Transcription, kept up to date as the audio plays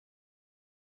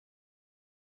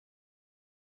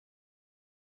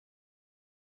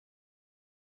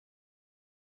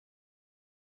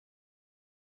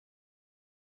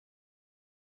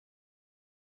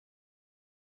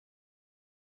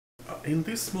In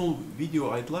this small video,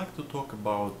 I'd like to talk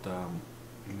about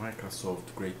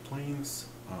Microsoft Great Plains,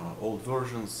 old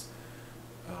versions,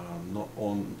 not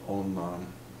on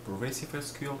Pervasive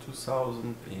SQL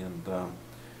 2000 and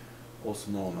also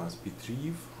known as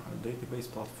Btrieve, a database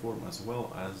platform, as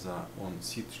well as on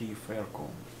C3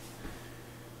 Faircom.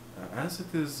 As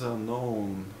it is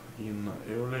known in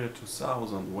earlier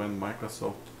 2000, when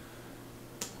Microsoft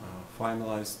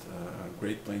finalized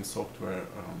Great Plains software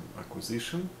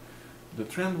acquisition, the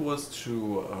trend was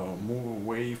to move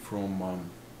away from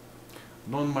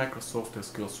non-Microsoft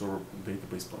SQL Server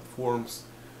database platforms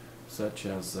such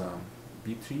as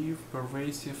Btrieve,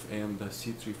 Pervasive, and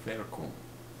C3 Faircom.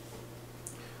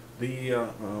 The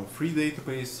free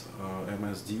database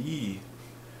MSDE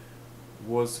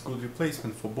was a good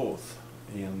replacement for both,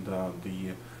 and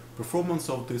the performance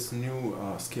of this new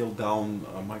scaled down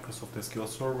Microsoft SQL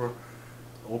Server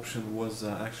option was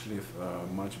actually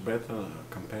much better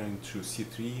comparing to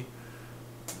C3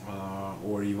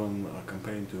 or even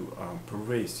comparing to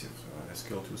Pervasive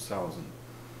SQL 2000.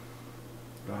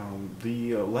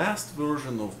 The last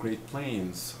version of Great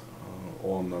Plains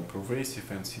on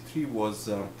Pervasive and C3 was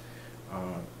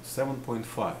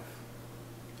 7.5,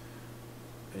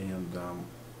 and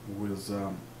with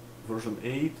version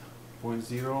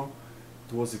 8.0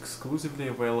 it was exclusively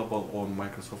available on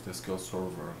Microsoft SQL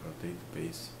Server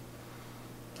database,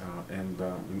 and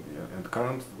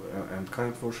current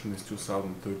version is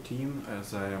 2013,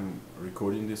 as I am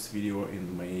recording this video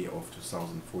in May of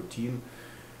 2014.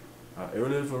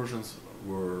 Earlier versions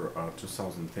were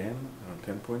 2010,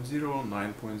 10.0,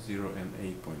 9.0, and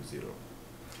 8.0.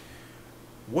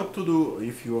 What to do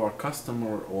if you are a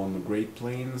customer on Great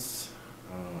Plains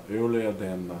earlier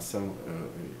than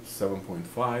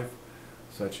 7.5,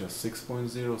 such as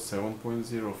 6.0,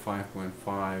 7.0,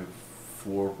 5.5,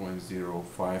 4.0,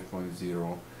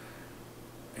 5.0,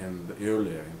 and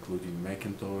earlier, including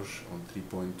Macintosh on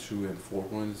 3.2 and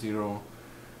 4.0,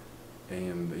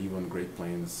 and even Great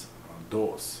Plains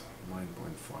DOS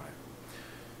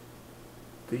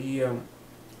 9.5.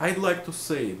 I'd like to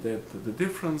say that the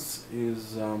difference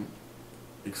is,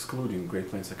 excluding Great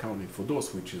Plains accounting for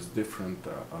DOS, which is different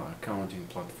accounting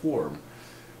platform,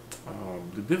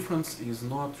 the difference is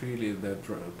not really that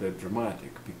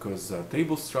dramatic, because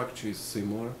table structure is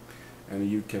similar, and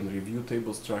you can review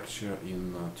table structure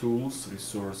in tools,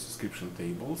 resource description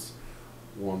tables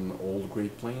on old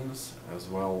Great Plains, as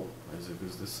well as it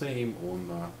is the same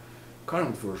on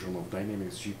current version of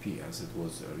Dynamics GP, as it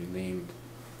was renamed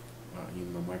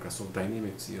in the Microsoft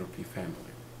Dynamics ERP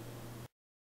family.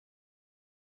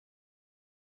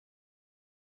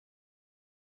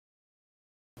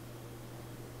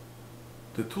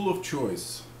 The tool of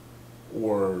choice,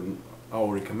 or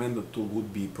our recommended tool,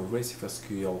 would be Pervasive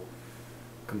SQL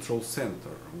Control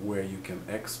Center, where you can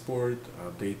export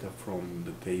data from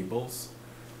the tables,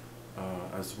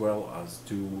 as well as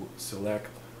to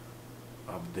select,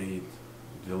 update,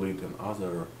 delete, and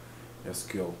other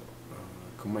SQL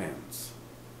commands.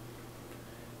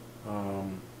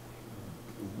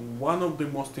 One of the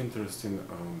most interesting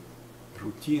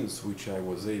routines which I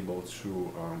was able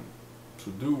to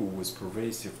do with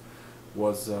Pervasive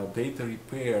was data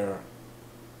repair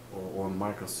on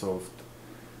Microsoft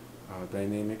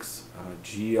Dynamics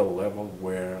GL level,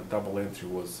 where double entry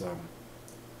was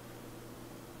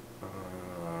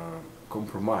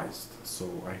compromised. So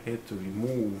I had to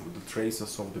remove the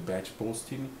traces of the batch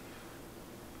posting,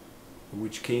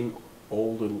 which came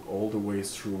all the way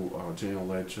through general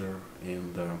ledger,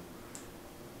 and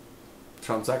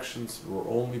transactions were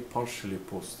only partially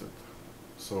posted.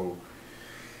 So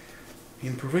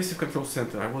in Pervasive Control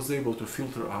Center, I was able to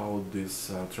filter out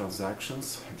these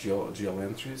transactions, GL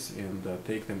entries, and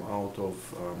take them out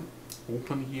of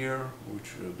open year,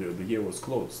 which the year was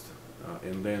closed,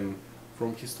 and then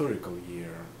from historical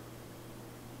year.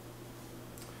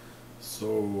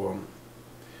 So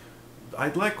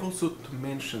I'd like also to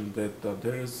mention that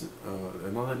there is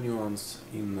another nuance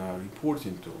in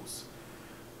reporting tools.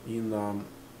 In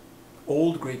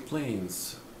old Great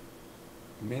Plains,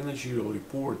 managerial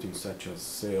reporting, such as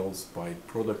sales by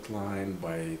product line,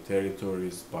 by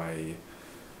territories, by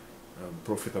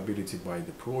profitability by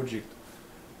the project,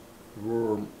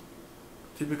 were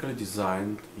typically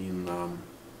designed in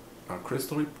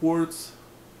Crystal reports,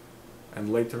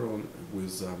 and later on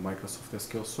with Microsoft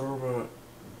SQL Server,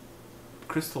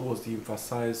 Crystal was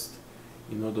de-emphasized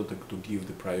in order to give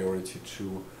the priority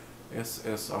to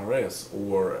SSRS,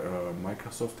 or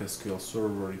Microsoft SQL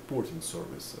Server reporting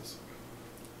services,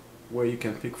 where you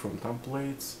can pick from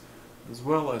templates as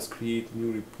well as create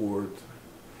new report.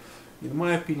 In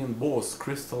my opinion, both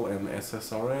Crystal and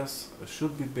SSRS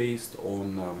should be based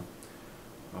on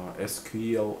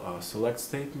SQL select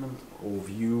statement or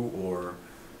view, or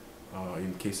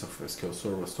in case of SQL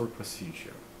Server stored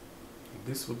procedure.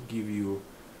 This would give you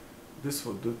this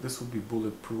would be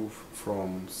bulletproof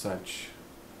from such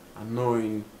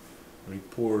annoying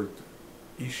report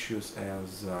issues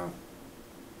as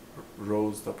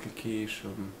rows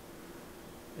application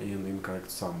and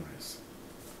incorrect summaries.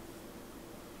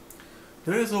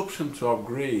 There is option to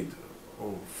upgrade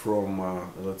from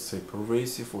let's say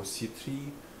Pervasive or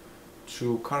C3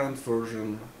 to current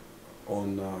version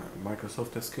on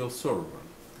Microsoft SQL Server.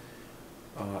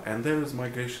 And there is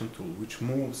migration tool which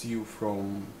moves you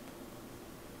from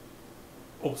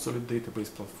obsolete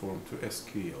database platform to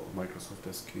SQL, Microsoft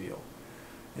SQL.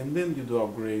 And then you do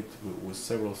upgrade with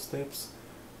several steps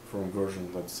from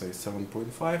version, let's say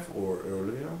 7.5 or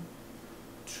earlier,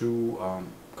 to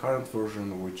current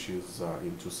version, which is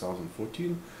in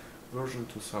 2014, version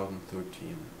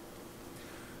 2013.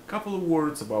 Couple of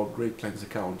words about Great Plains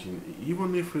Accounting.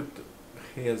 Even if it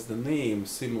has the name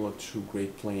similar to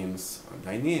Great Plains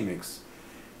Dynamics,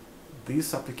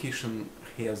 this application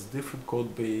has different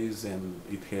code base and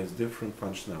it has different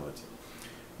functionality.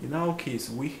 In our case,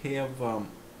 we have a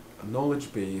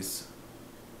knowledge base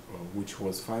which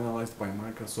was finalized by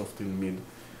Microsoft in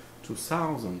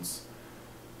mid-2000s,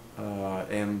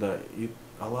 and it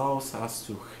allows us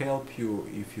to help you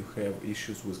if you have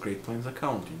issues with Great Plains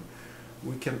Accounting.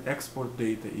 We can export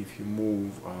data if you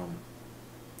move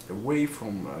away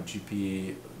from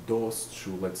GPA DOS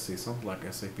to, let's say, something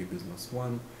like SAP Business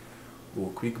One or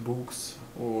QuickBooks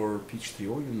or Peachtree,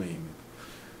 or you name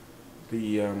it.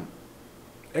 The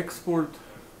export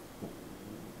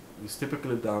is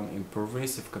typically done in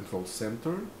Pervasive Control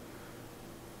Center,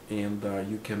 and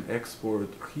you can export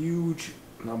huge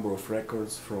number of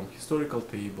records from historical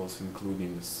tables,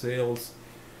 including sales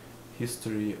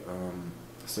history,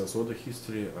 sales order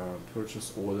history,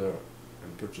 purchase order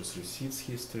and purchase receipts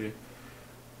history,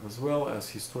 as well as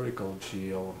historical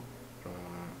GL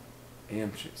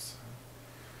entries.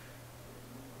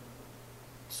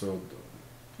 So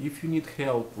if you need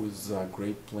help with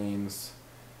Great Plains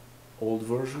old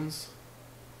versions,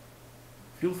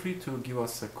 feel free to give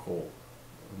us a call.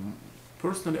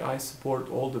 Personally, I support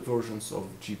all the versions of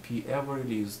GP ever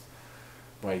released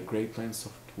by Great Plains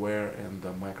Software and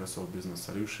the Microsoft Business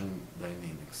Solution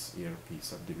Dynamics ERP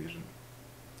subdivision.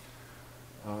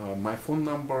 My phone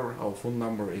number, our phone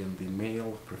number and the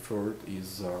mail preferred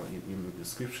is in the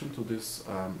description to this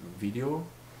video.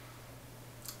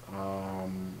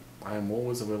 I am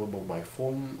always available by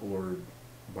phone or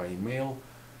by email.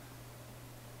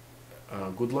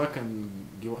 Good luck and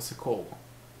give us a call.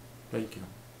 Thank you.